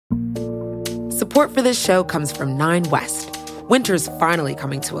Support for this show comes from Nine West. Winter's finally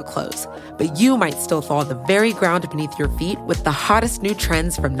coming to a close, but you might still thaw the very ground beneath your feet with the hottest new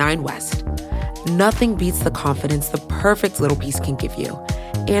trends from Nine West. Nothing beats the confidence the perfect little piece can give you.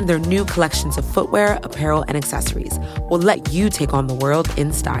 And their new collections of footwear, apparel, and accessories will let you take on the world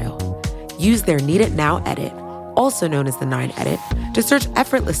in style. Use their Need It Now edit, also known as the 9 Edit, to search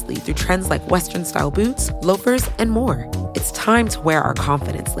effortlessly through trends like Western-style boots, loafers, and more. It's time to wear our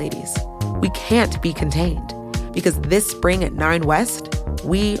confidence, ladies. We can't be contained, because this spring at 9 West,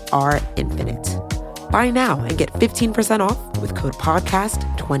 we are infinite. Buy now and get 15% off with code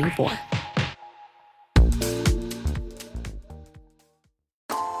PODCAST24.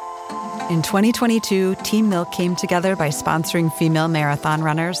 In 2022, Team Milk came together by sponsoring female marathon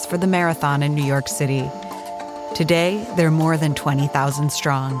runners for the marathon in New York City. Today, they're more than 20,000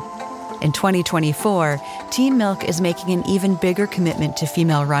 strong. In 2024, Team Milk is making an even bigger commitment to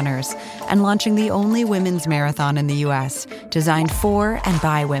female runners and launching the only women's marathon in the U.S. designed for and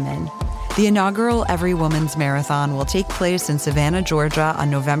by women. The inaugural Every Woman's Marathon will take place in Savannah, Georgia on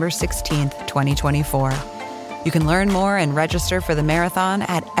November 16th, 2024. You can learn more and register for the marathon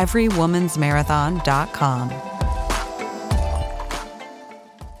at everywomansmarathon.com.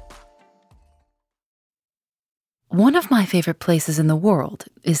 One of my favorite places in the world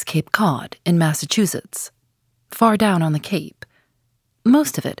is Cape Cod in Massachusetts, far down on the Cape.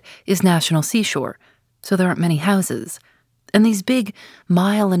 Most of it is national seashore, so there aren't many houses, and these big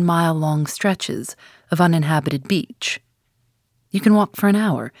mile and mile long stretches of uninhabited beach. You can walk for an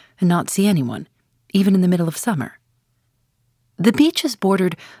hour and not see anyone, even in the middle of summer. The beach is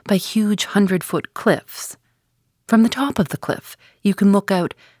bordered by huge 100-foot cliffs. From the top of the cliff, you can look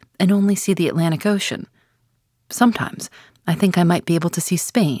out and only see the Atlantic Ocean. Sometimes I think I might be able to see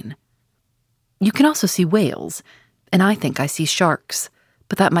Spain. You can also see whales, and I think I see sharks,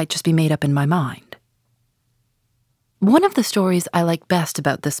 but that might just be made up in my mind. One of the stories I like best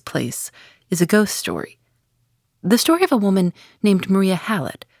about this place is a ghost story. The story of a woman named Maria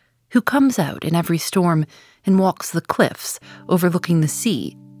Hallett, who comes out in every storm and walks the cliffs overlooking the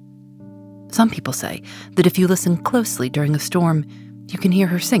sea. Some people say that if you listen closely during a storm, you can hear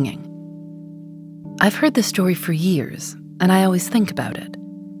her singing. I've heard this story for years, and I always think about it.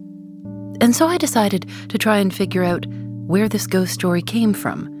 And so I decided to try and figure out where this ghost story came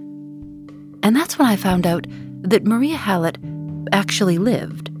from. And that's when I found out that Maria Hallett actually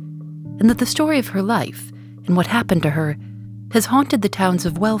lived, and that the story of her life and what happened to her has haunted the towns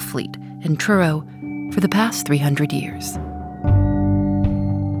of Wellfleet and Truro for the past 300 years.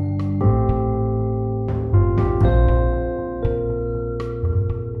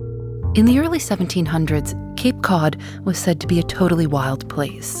 In the early 1700s, Cape Cod was said to be a totally wild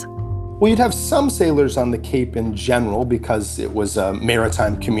place. Well, you'd have some sailors on the Cape in general because it was a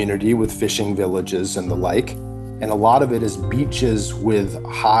maritime community with fishing villages and the like. And a lot of it is beaches with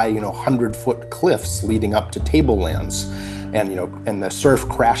high, 100-foot cliffs leading up to tablelands. And the surf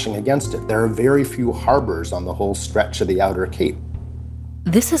crashing against it. There are very few harbors on the whole stretch of the Outer Cape.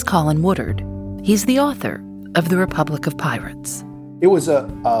 This is Colin Woodard. He's the author of The Republic of Pirates. It was a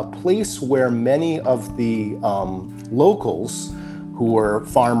place where many of the locals who were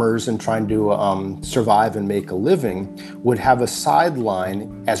farmers and trying to survive and make a living would have a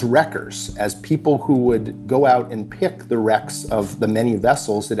sideline as wreckers, as people who would go out and pick the wrecks of the many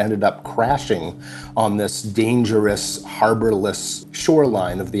vessels that ended up crashing on this dangerous, harborless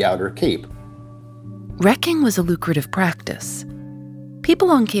shoreline of the Outer Cape. Wrecking was a lucrative practice.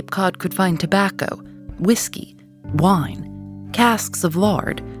 People on Cape Cod could find tobacco, whiskey, wine, casks of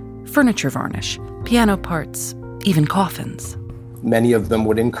lard, furniture varnish, piano parts, even coffins. Many of them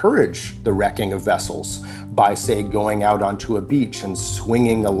would encourage the wrecking of vessels by, say, going out onto a beach and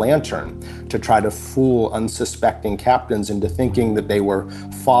swinging a lantern to try to fool unsuspecting captains into thinking that they were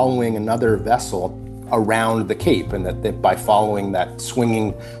following another vessel around the Cape, and that by following that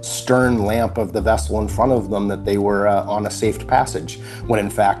swinging stern lamp of the vessel in front of them that they were on a safe passage, when in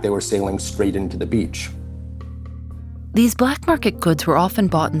fact they were sailing straight into the beach. These black market goods were often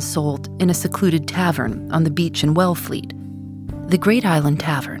bought and sold in a secluded tavern on the beach in Wellfleet, the Great Island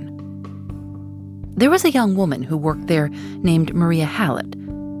Tavern. There was a young woman who worked there named Maria Hallett,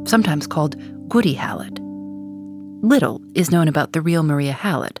 sometimes called Goody Hallett. Little is known about the real Maria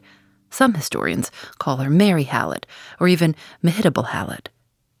Hallett. Some historians call her Mary Hallett, or even Mehitable Hallett.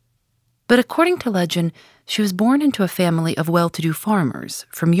 But according to legend, she was born into a family of well-to-do farmers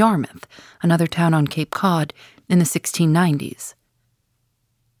from Yarmouth, another town on Cape Cod, in the 1690s.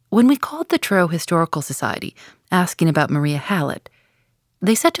 When we called the Truro Historical Society asking about Maria Hallett,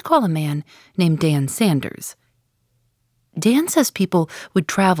 they said to call a man named Dan Sanders. Dan says people would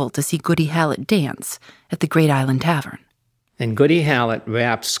travel to see Goody Hallett dance at the Great Island Tavern. And Goody Hallett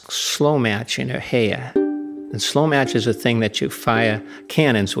wraps slow match in her hair. And slow match is a thing that you fire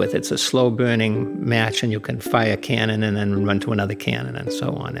cannons with. It's a slow-burning match, and you can fire a cannon and then run to another cannon and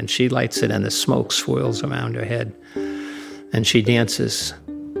so on. And she lights it, and the smoke swirls around her head. And she dances.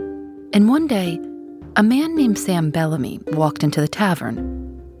 And one day, a man named Sam Bellamy walked into the tavern.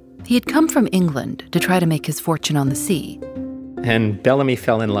 He had come from England to try to make his fortune on the sea. And Bellamy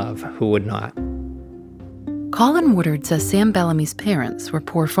fell in love. Who would not? Colin Woodard says Sam Bellamy's parents were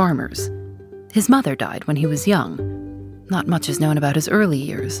poor farmers. His mother died when he was young. Not much is known about his early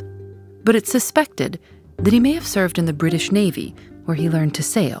years, but it's suspected that he may have served in the British Navy, where he learned to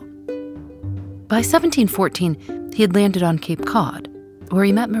sail. By 1714, he had landed on Cape Cod, where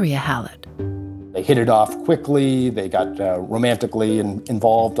he met Maria Hallett. They hit it off quickly. They got romantically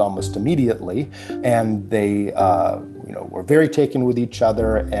involved almost immediately, and they were very taken with each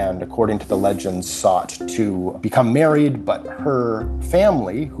other, and according to the legends, sought to become married, but her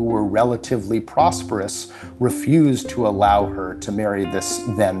family, who were relatively prosperous, refused to allow her to marry this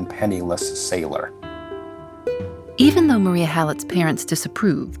then penniless sailor. Even though Maria Hallett's parents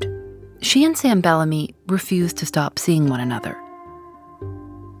disapproved, she and Sam Bellamy refused to stop seeing one another.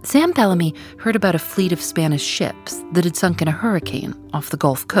 Sam Bellamy heard about a fleet of Spanish ships that had sunk in a hurricane off the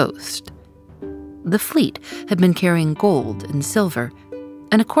Gulf Coast. The fleet had been carrying gold and silver,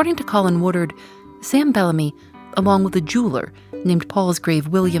 and according to Colin Woodard, Sam Bellamy, along with a jeweler named Palsgrave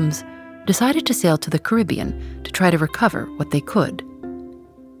Williams, decided to sail to the Caribbean to try to recover what they could.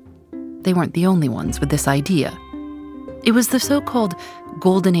 They weren't the only ones with this idea. It was the so-called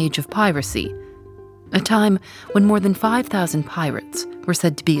Golden Age of piracy, a time when more than 5,000 pirates were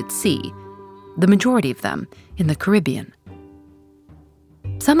said to be at sea, the majority of them in the Caribbean.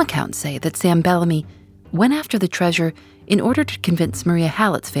 Some accounts say that Sam Bellamy went after the treasure in order to convince Maria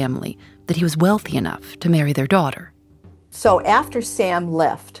Hallett's family that he was wealthy enough to marry their daughter. So after Sam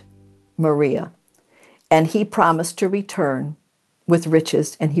left Maria, and he promised to return with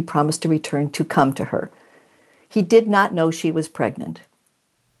riches, and he promised to return to come to her, he did not know she was pregnant.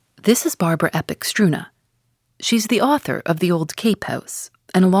 This is Barbara Epic Struna. She's the author of The Old Cape House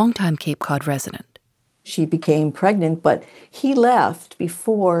and a longtime Cape Cod resident. She became pregnant, but he left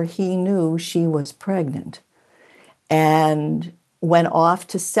before he knew she was pregnant and went off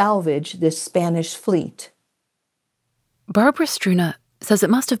to salvage this Spanish fleet. Barbara Struna says it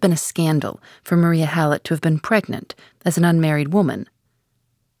must have been a scandal for Maria Hallett to have been pregnant as an unmarried woman.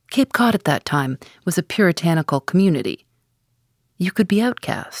 Cape Cod at that time was a puritanical community. You could be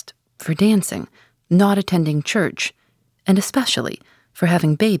outcast for dancing, not attending church, and especially for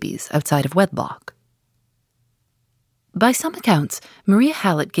having babies outside of wedlock. By some accounts, Maria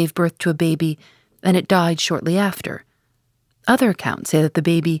Hallett gave birth to a baby and it died shortly after. Other accounts say that the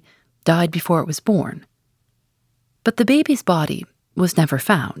baby died before it was born. But the baby's body was never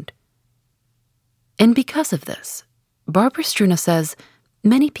found. And because of this, Barbara Struna says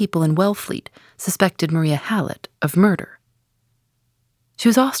many people in Wellfleet suspected Maria Hallett of murder. She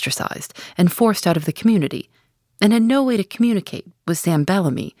was ostracized and forced out of the community and had no way to communicate with Sam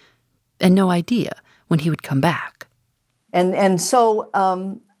Bellamy and no idea when he would come back. And so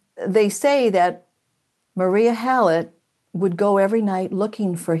they say that Maria Hallett would go every night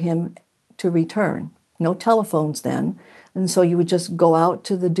looking for him to return. No telephones then. And so you would just go out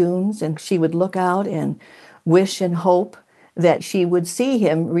to the dunes and she would look out and wish and hope that she would see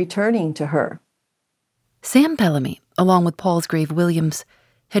him returning to her. Sam Bellamy, along with Palsgrave Williams,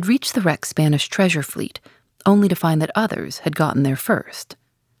 had reached the wrecked Spanish treasure fleet, only to find that others had gotten there first.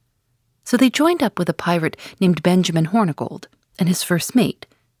 So they joined up with a pirate named Benjamin Hornigold and his first mate,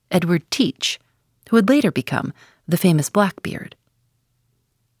 Edward Teach, who would later become the famous Blackbeard.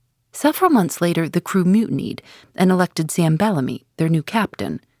 Several months later, the crew mutinied and elected Sam Bellamy their new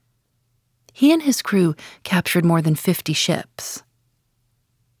captain. He and his crew captured more than 50 ships.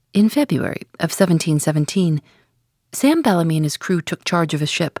 In February of 1717, Sam Bellamy and his crew took charge of a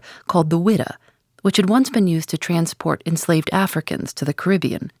ship called the Whydah, which had once been used to transport enslaved Africans to the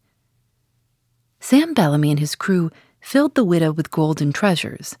Caribbean. Sam Bellamy and his crew filled the Whydah with gold and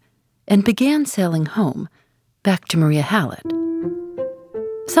treasures and began sailing home, back to Maria Hallett.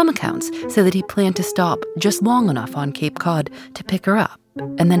 Some accounts say that he planned to stop just long enough on Cape Cod to pick her up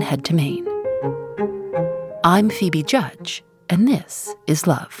and then head to Maine. I'm Phoebe Judge, and this is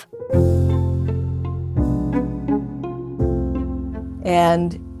Love.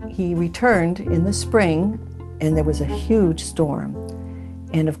 And he returned in the spring, and there was a huge storm.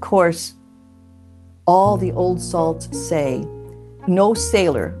 And of course, all the old salts say no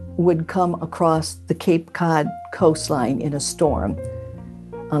sailor would come across the Cape Cod coastline in a storm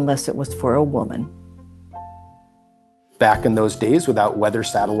unless it was for a woman. Back in those days, without weather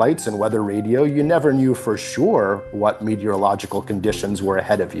satellites and weather radio, you never knew for sure what meteorological conditions were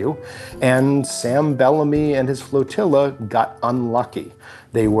ahead of you. And Sam Bellamy and his flotilla got unlucky.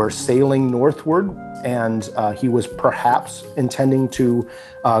 They were sailing northward, and he was perhaps intending to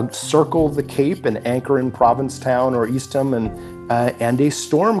circle the Cape and anchor in Provincetown or Eastham, and a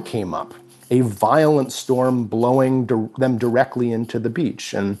storm came up. A violent storm blowing them directly into the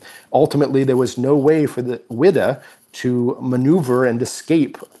beach. And ultimately, there was no way for the Whydah to maneuver and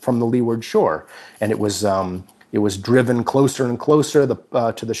escape from the leeward shore. And it was driven closer and closer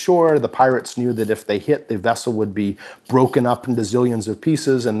to the shore. The pirates knew that if they hit, the vessel would be broken up into zillions of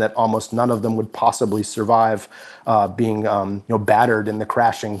pieces, and that almost none of them would possibly survive being battered in the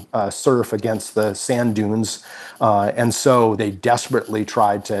crashing surf against the sand dunes. And so they desperately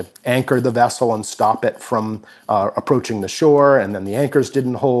tried to anchor the vessel and stop it from approaching the shore, and then the anchors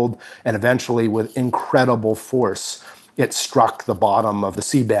didn't hold, and eventually, with incredible force, it struck the bottom of the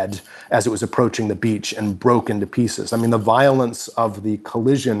seabed as it was approaching the beach and broke into pieces. I mean, the violence of the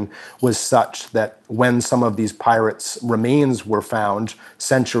collision was such that when some of these pirates' remains were found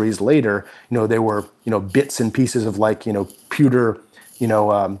centuries later, there were, bits and pieces of pewter,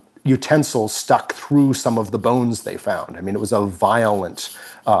 utensils stuck through some of the bones they found. I mean, it was a violent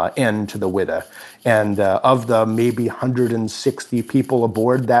end to the Whydah. And of the maybe 160 people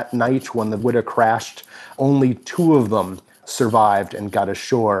aboard that night when the Whydah crashed, only 2 of them survived and got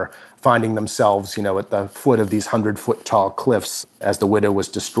ashore, finding themselves, at the foot of these 100-foot tall cliffs as the Whydah was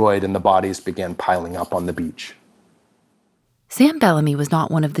destroyed and the bodies began piling up on the beach. Sam Bellamy was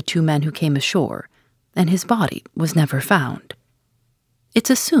not one of the 2 men who came ashore, and his body was never found. It's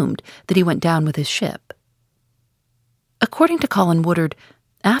assumed that he went down with his ship. According to Colin Woodard,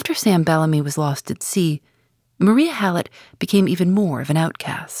 after Sam Bellamy was lost at sea, Maria Hallett became even more of an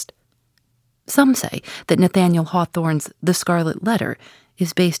outcast. Some say that Nathaniel Hawthorne's The Scarlet Letter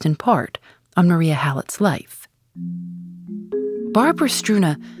is based in part on Maria Hallett's life. Barbara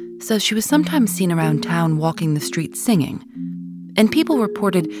Struna says she was sometimes seen around town walking the streets singing, and people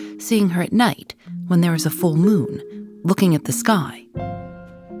reported seeing her at night when there was a full moon, looking at the sky.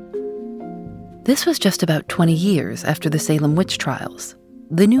 This was just about 20 years after the Salem witch trials,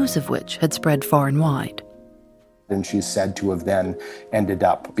 the news of which had spread far and wide. And she's said to have then ended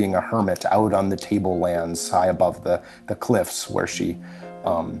up being a hermit out on the tablelands high above the cliffs, where she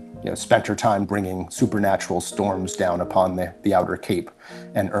spent her time bringing supernatural storms down upon the outer cape,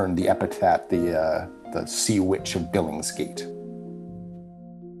 and earned the epithet, the Sea Witch of Billingsgate.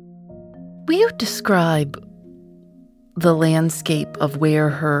 Will you describe the landscape of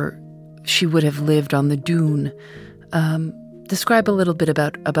where she would have lived on the dune? Describe a little bit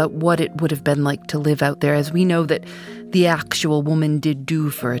about what it would have been like to live out there, as we know that the actual woman did do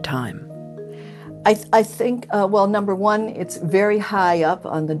for a time. I think, number one, it's very high up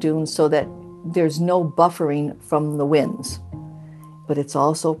on the dunes so that there's no buffering from the winds. But it's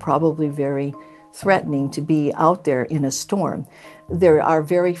also probably very threatening to be out there in a storm. There are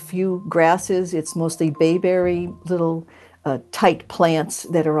very few grasses. It's mostly bayberry, little tight plants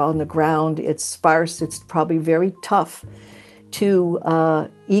that are on the ground. It's sparse. It's probably very tough to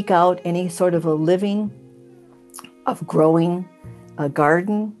eke out any sort of a living of growing a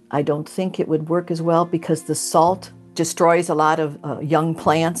garden. I don't think it would work as well because the salt destroys a lot of young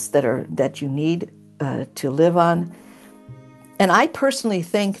plants that you need to live on. And I personally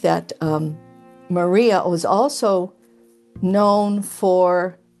think that Maria was also known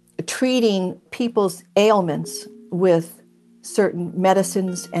for treating people's ailments with certain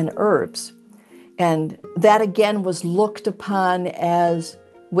medicines and herbs. And that again was looked upon as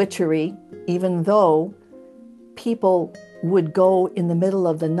witchery, even though people would go in the middle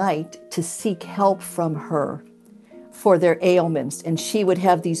of the night to seek help from her for their ailments. And she would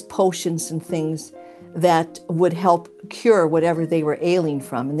have these potions and things that would help cure whatever they were ailing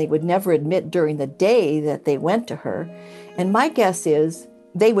from. And they would never admit during the day that they went to her. And my guess is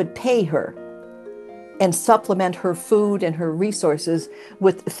they would pay her and supplement her food and her resources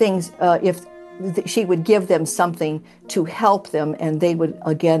with things if she would give them something to help them, and they would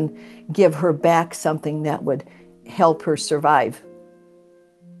again give her back something that would help her survive.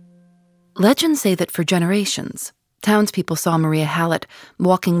 Legends say that for generations, townspeople saw Maria Hallett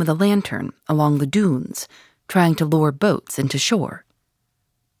walking with a lantern along the dunes, trying to lure boats into shore.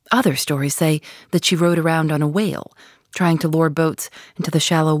 Other stories say that she rode around on a whale, trying to lure boats into the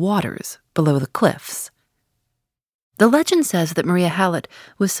shallow waters below the cliffs. The legend says that Maria Hallett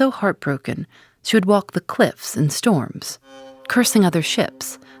was so heartbroken she would walk the cliffs in storms, cursing other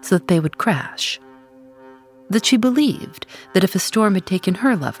ships so that they would crash. That she believed that if a storm had taken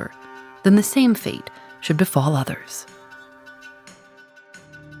her lover, then the same fate should befall others.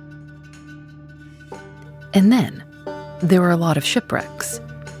 And then there were a lot of shipwrecks,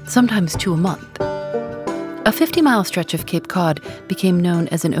 sometimes 2 a month. A 50-mile stretch of Cape Cod became known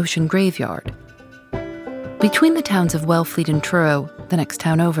as an ocean graveyard. Between the towns of Wellfleet and Truro, the next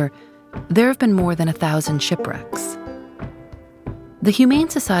town over, there have been more than 1,000 shipwrecks. The Humane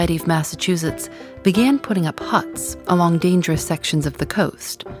Society of Massachusetts began putting up huts along dangerous sections of the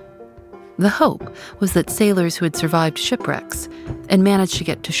coast. The hope was that sailors who had survived shipwrecks and managed to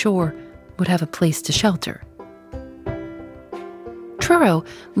get to shore would have a place to shelter. Truro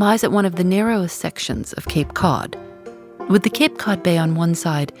lies at one of the narrowest sections of Cape Cod, with the Cape Cod Bay on one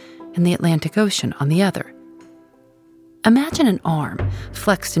side and the Atlantic Ocean on the other. Imagine an arm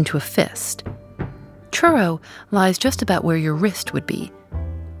flexed into a fist. Truro lies just about where your wrist would be.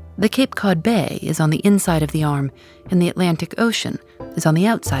 The Cape Cod Bay is on the inside of the arm, and the Atlantic Ocean is on the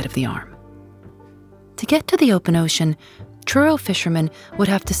outside of the arm. To get to the open ocean, Truro fishermen would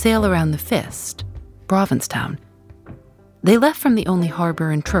have to sail around the fist, Provincetown. They left from the only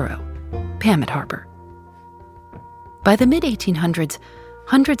harbor in Truro, Pamet Harbor. By the mid-1800s,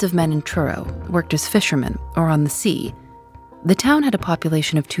 hundreds of men in Truro worked as fishermen or on the sea. The town had a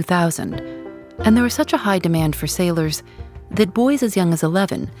population of 2,000, and there was such a high demand for sailors that boys as young as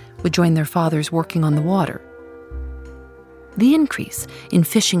 11 would join their fathers working on the water. The increase in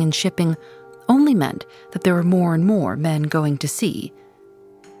fishing and shipping only meant that there were more and more men going to sea.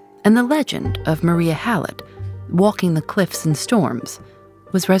 And the legend of Maria Hallett, walking the cliffs in storms,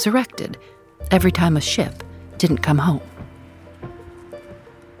 was resurrected every time a ship didn't come home.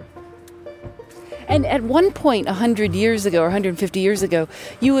 And at one point, 100 years ago or 150 years ago,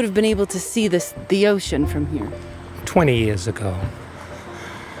 you would have been able to see the ocean from here. 20 years ago.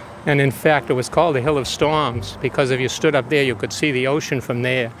 And in fact, it was called the Hill of Storms because if you stood up there, you could see the ocean from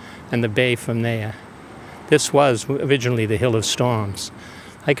there and the bay from there. This was originally the Hill of Storms.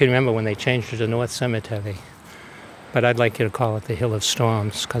 I can remember when they changed it to North Cemetery. But I'd like you to call it the Hill of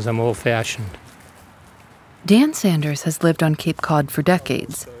Storms because I'm old-fashioned. Dan Sanders has lived on Cape Cod for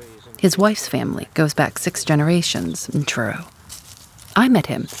decades. His wife's family goes back 6 generations in Truro. I met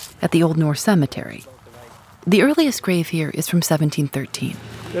him at the Old North Cemetery. The earliest grave here is from 1713.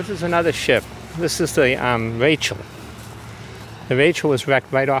 This is another ship. This is the Rachel. The Rachel was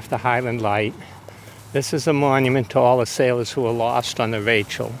wrecked right off the Highland Light. This is a monument to all the sailors who were lost on the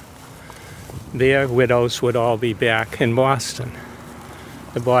Rachel. Their widows would all be back in Boston.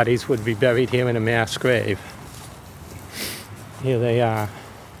 The bodies would be buried here in a mass grave. Here they are.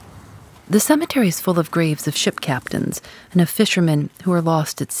 The cemetery is full of graves of ship captains and of fishermen who were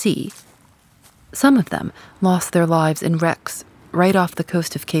lost at sea. Some of them lost their lives in wrecks right off the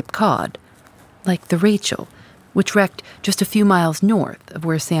coast of Cape Cod, like the Rachel, which wrecked just a few miles north of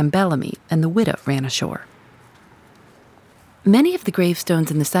where Sam Bellamy and the widow ran ashore. Many of the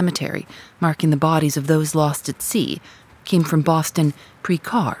gravestones in the cemetery, marking the bodies of those lost at sea, came from Boston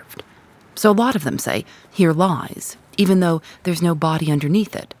pre-carved. So a lot of them say, "Here lies," even though there's no body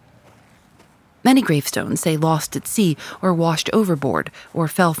underneath it. Many gravestones say lost at sea or washed overboard or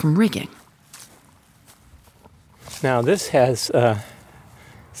fell from rigging. Now this has a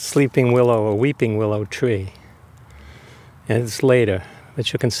sleeping willow or weeping willow tree. And it's later,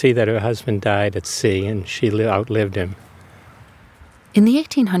 but you can see that her husband died at sea and she outlived him. In the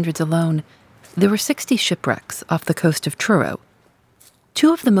 1800s alone, there were 60 shipwrecks off the coast of Truro.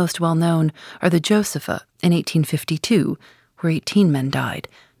 2 of the most well-known are the Josepha in 1852, where 18 men died,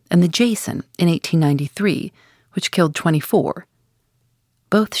 and the Jason in 1893, which killed 24.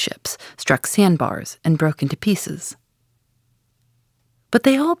 Both ships struck sandbars and broke into pieces. But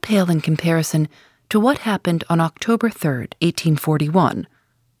they all pale in comparison to what happened on October 3rd, 1841,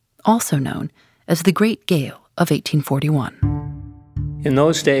 also known as the Great Gale of 1841. In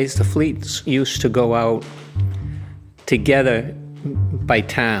those days, the fleets used to go out together by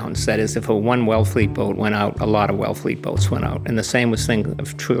towns. That is, if a one Wellfleet boat went out, a lot of Wellfleet boats went out. And the same was thing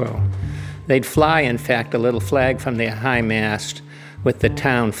of Truro. They'd fly, in fact, a little flag from their high mast with the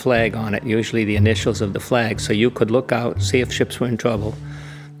town flag on it, usually the initials of the flag, so you could look out, see if ships were in trouble,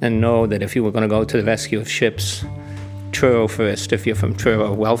 and know that if you were going to go to the rescue of ships, Truro first if you're from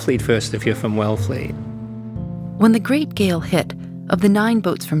Truro, Wellfleet first if you're from Wellfleet. When the Great Gale hit, of the 9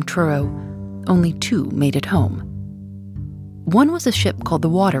 boats from Truro, only 2 made it home. One was a ship called the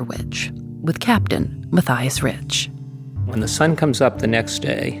Water Witch, with Captain Matthias Rich. When the sun comes up the next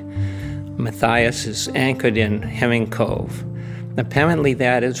day, Matthias is anchored in Herring Cove. Apparently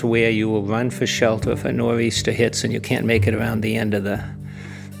that is where you will run for shelter if a nor'easter hits and you can't make it around the end of the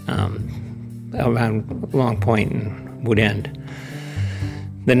around Long Point and Wood End.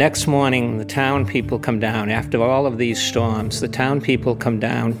 The next morning, the town people come down. After all of these storms, the town people come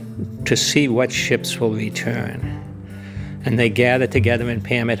down to see what ships will return. And they gather together in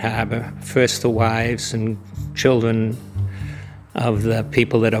Pamet Harbor, first the wives and children of the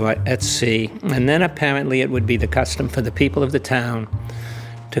people that are at sea. And then apparently it would be the custom for the people of the town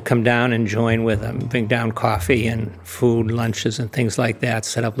to come down and join with them, bring down coffee and food, lunches and things like that,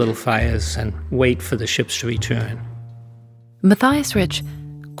 set up little fires and wait for the ships to return. Matthias Rich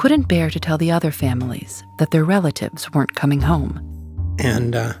couldn't bear to tell the other families that their relatives weren't coming home.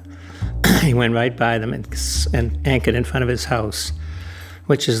 And he went right by them and anchored in front of his house,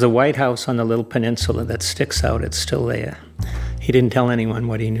 which is the White House on the little peninsula that sticks out. It's still there. He didn't tell anyone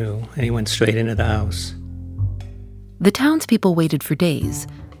what he knew, and he went straight into the house. The townspeople waited for days,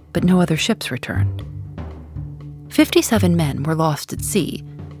 but no other ships returned. 57 men were lost at sea.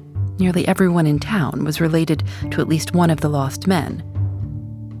 Nearly everyone in town was related to at least one of the lost men.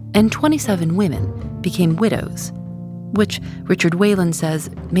 And 27 women became widows, which Richard Whalen says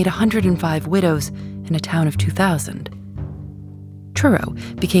made 105 widows in a town of 2,000. Truro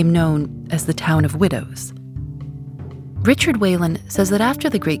became known as the Town of Widows. Richard Whalen says that after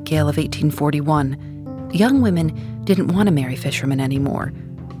the Great Gale of 1841, young women didn't want to marry fishermen anymore.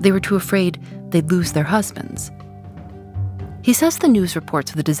 They were too afraid they'd lose their husbands. He says the news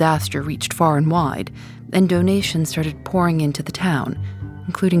reports of the disaster reached far and wide, and donations started pouring into the town,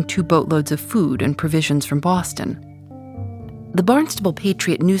 including 2 boatloads of food and provisions from Boston. The Barnstable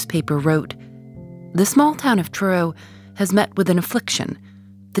Patriot newspaper wrote, "The small town of Truro has met with an affliction,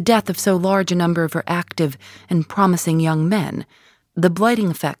 the death of so large a number of her active and promising young men, the blighting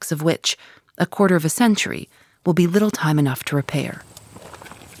effects of which, a quarter of a century, will be little time enough to repair."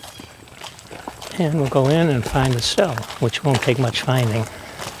 And we'll go in and find the cell, which won't take much finding.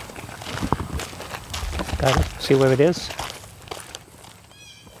 Got it? See where it is?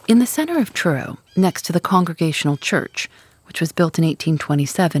 In the center of Truro, next to the Congregational Church, which was built in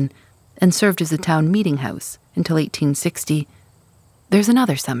 1827 and served as a town meeting house until 1860, there's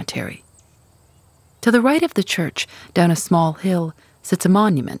another cemetery. To the right of the church, down a small hill, sits a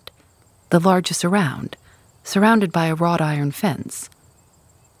monument, the largest around, surrounded by a wrought iron fence.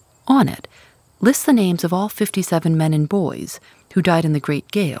 On it lists the names of all 57 men and boys who died in the Great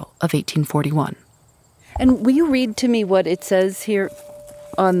Gale of 1841. And will you read to me what it says here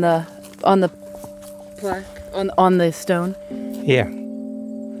on the plaque, on the stone? Here.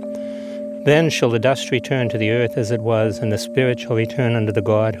 "Then shall the dust return to the earth as it was, and the spirit shall return unto the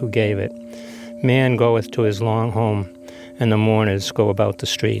God who gave it. Man goeth to his long home, and the mourners go about the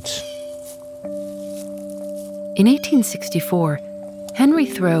streets." In 1864, Henry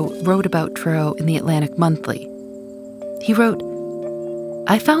Thoreau wrote about Truro in the Atlantic Monthly. He wrote,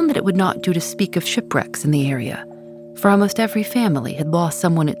 "I found that it would not do to speak of shipwrecks in the area, for almost every family had lost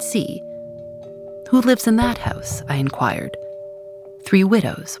someone at sea. 'Who lives in that house?' I inquired. 3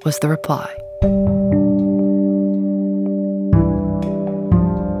 widows," was the reply.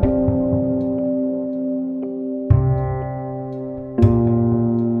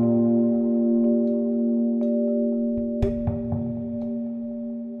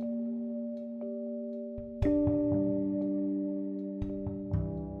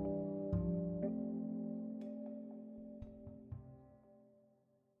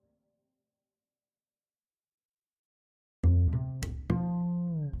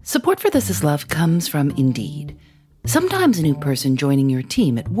 Support for This Is Love comes from Indeed. Sometimes a new person joining your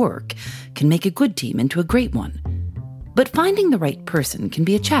team at work can make a good team into a great one. But finding the right person can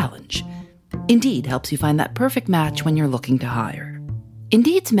be a challenge. Indeed helps you find that perfect match when you're looking to hire.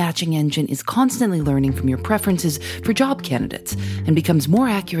 Indeed's matching engine is constantly learning from your preferences for job candidates and becomes more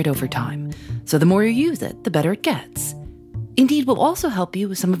accurate over time. So the more you use it, the better it gets. Indeed will also help you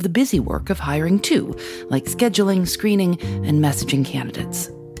with some of the busy work of hiring too, like scheduling, screening, and messaging candidates.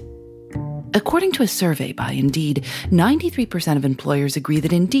 According to a survey by Indeed, 93% of employers agree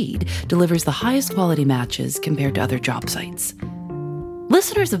that Indeed delivers the highest quality matches compared to other job sites.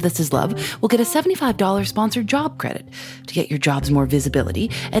 Listeners of This Is Love will get a $75 sponsored job credit to get your jobs more visibility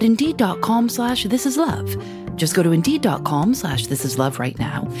at Indeed.com/thisislove. Just go to Indeed.com/thisislove right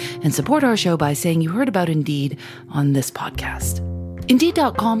now and support our show by saying you heard about Indeed on this podcast.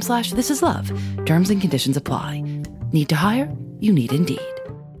 Indeed.com/thisislove. Terms and conditions apply. Need to hire? You need Indeed.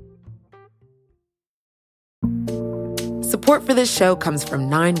 Support for this show comes from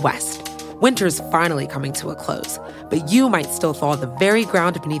Nine West. Winter's finally coming to a close, but you might still thaw the very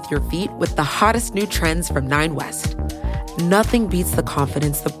ground beneath your feet with the hottest new trends from Nine West. Nothing beats the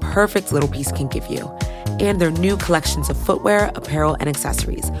confidence the perfect little piece can give you. and their new collections of footwear, apparel, and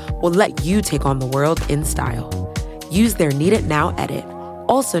accessories will let you take on the world in style. Use their Need It Now edit,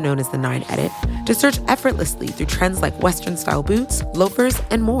 also known as the 9 edit, to search effortlessly through trends like Western-style boots, loafers,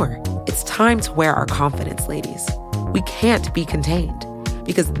 and more. It's time to wear our confidence, ladies. We can't be contained,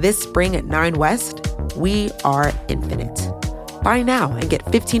 because this spring at 9 West, we are infinite. Buy now and get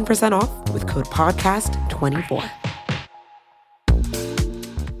 15% off with code PODCAST24.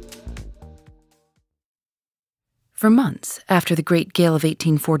 For months after the Great Gale of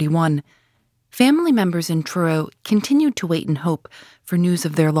 1841, family members in Truro continued to wait in hope for news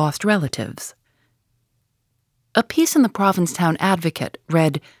of their lost relatives. A piece in the Provincetown Advocate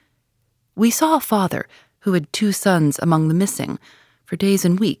read, "We saw a father who had 2 sons among the missing, for days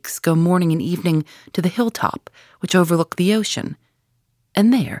and weeks go morning and evening to the hilltop which overlooked the ocean,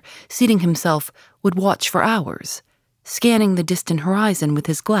 and there, seating himself, would watch for hours, scanning the distant horizon with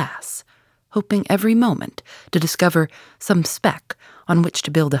his glass, hoping every moment to discover some speck on which to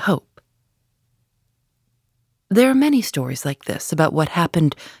build a hope." There are many stories like this about what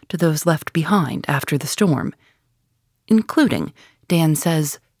happened to those left behind after the storm, including, Dan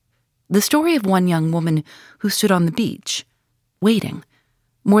says, the story of one young woman who stood on the beach, waiting,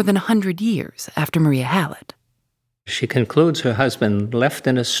 more than 100 years after Maria Hallett. She concludes her husband left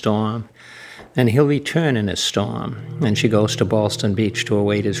in a storm, and he'll return in a storm, and she goes to Ballston Beach to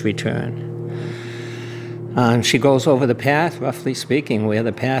await his return. She goes over the path, roughly speaking, where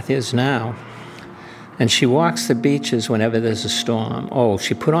the path is now, and she walks the beaches whenever there's a storm. Oh,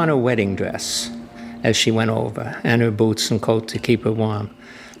 she put on her wedding dress as she went over, and her boots and coat to keep her warm.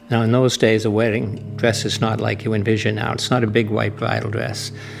 Now, in those days, a wedding dress is not like you envision now. It's not a big white bridal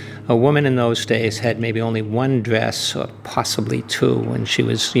dress. A woman in those days had maybe only one dress, or possibly 2, when she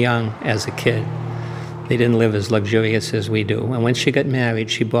was young as a kid. They didn't live as luxurious as we do. And when she got married,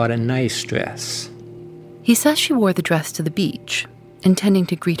 she bought a nice dress. He says she wore the dress to the beach, intending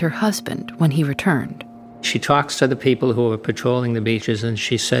to greet her husband when he returned. She talks to the people who were patrolling the beaches, and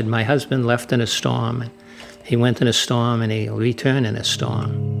she said, "My husband left in a storm. He went in a storm, and he'll return in a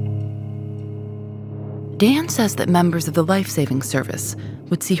storm." Dan says that members of the life-saving service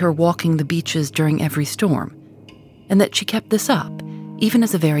would see her walking the beaches during every storm, and that she kept this up, even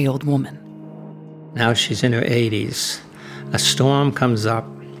as a very old woman. Now she's in her 80s. A storm comes up.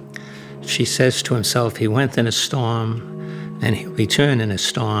 She says to herself, he went in a storm, and he'll return in a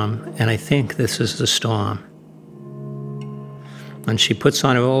storm, and I think this is the storm. And she puts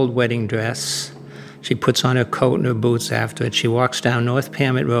on her old wedding dress. She puts on her coat and her boots after it. She walks down North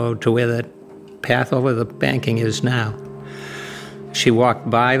Pamet Road to where the path over the banking is now. She walked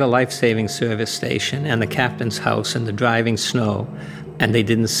by the life-saving service station and the captain's house in the driving snow, and they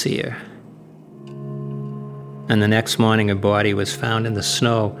didn't see her. And the next morning, her body was found in the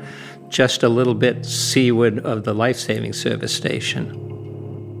snow just a little bit seaward of the life-saving service station.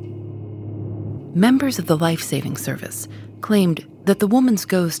 Members of the life-saving service claimed that the woman's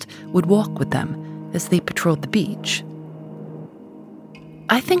ghost would walk with them as they patrolled the beach.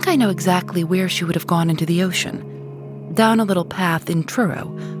 I think I know exactly where she would have gone into the ocean, down a little path in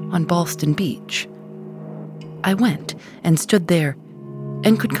Truro on Ballston Beach. I went and stood there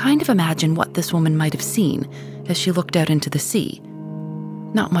and could kind of imagine what this woman might have seen as she looked out into the sea.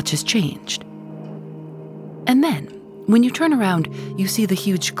 Not much has changed. And then, when you turn around, you see the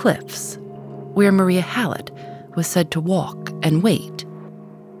huge cliffs, where Maria Hallett was said to walk and wait.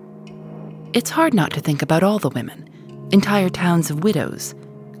 It's hard not to think about all the women, entire towns of widows,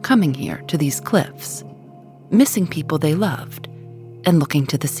 coming here to these cliffs, missing people they loved, and looking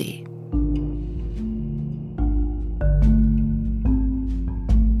to the sea.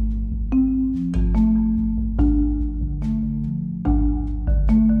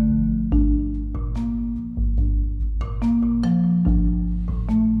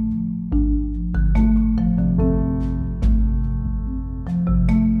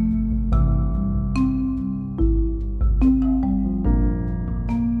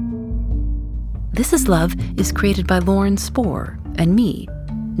 This Is Love is created by Lauren Spohr and me.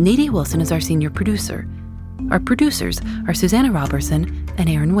 Nadia Wilson is our senior producer. Our producers are Susanna Robertson and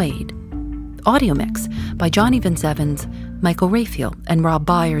Aaron Wade. Audio mix by Johnny Vince Evans, Michael Raphael, and Rob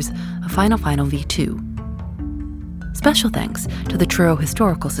Byers of Final V2. Special thanks to the Truro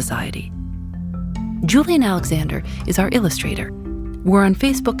Historical Society. Julian Alexander is our illustrator. We're on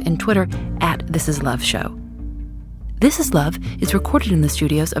Facebook and Twitter at This Is Love Show. This Is Love is recorded in the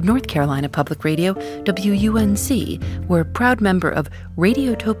studios of North Carolina Public Radio, WUNC. We're a proud member of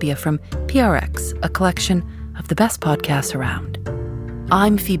Radiotopia from PRX, a collection of the best podcasts around.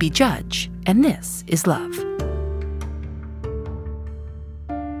 I'm Phoebe Judge, and this is Love.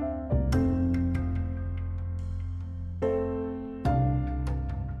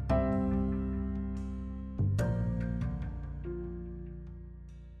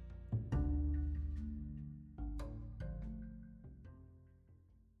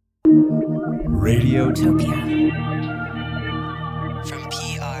 Radiotopia. From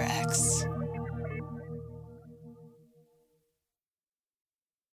PRX.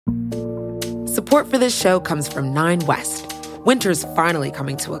 Support for this show comes from Nine West. Winter's finally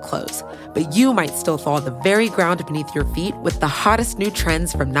coming to a close, but you might still thaw the very ground beneath your feet with the hottest new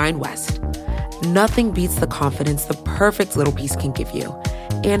trends from Nine West. Nothing beats the confidence the perfect little piece can give you.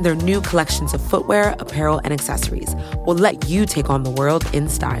 And their new collections of footwear, apparel, and accessories will let you take on the world in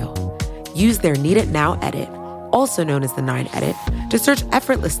style. Use their Need It Now edit, also known as the 9 edit, to search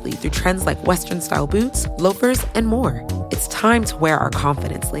effortlessly through trends like Western-style boots, loafers, and more. It's time to wear our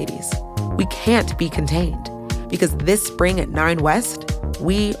confidence, ladies. We can't be contained, because this spring at 9 West,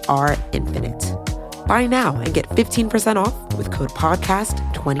 we are infinite. Buy now and get 15% off with code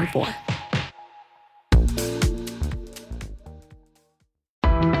PODCAST24.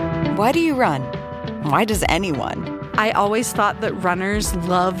 Why do you run? Why does anyone? I always thought that runners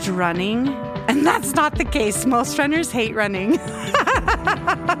loved running, and that's not the case. Most runners hate running,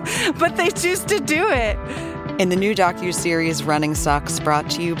 but they choose to do it. In the new docuseries Running Sucks, brought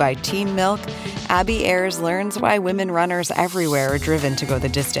to you by Team Milk, Abby Ayers learns why women runners everywhere are driven to go the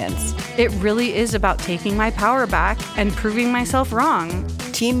distance. It really is about taking my power back and proving myself wrong.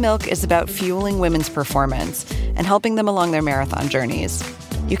 Team Milk is about fueling women's performance and helping them along their marathon journeys.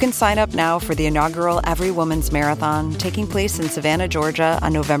 You can sign up now for the inaugural Every Woman's Marathon taking place in Savannah, Georgia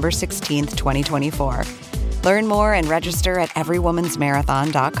on November 16th, 2024. Learn more and register at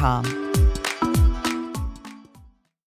everywomansmarathon.com.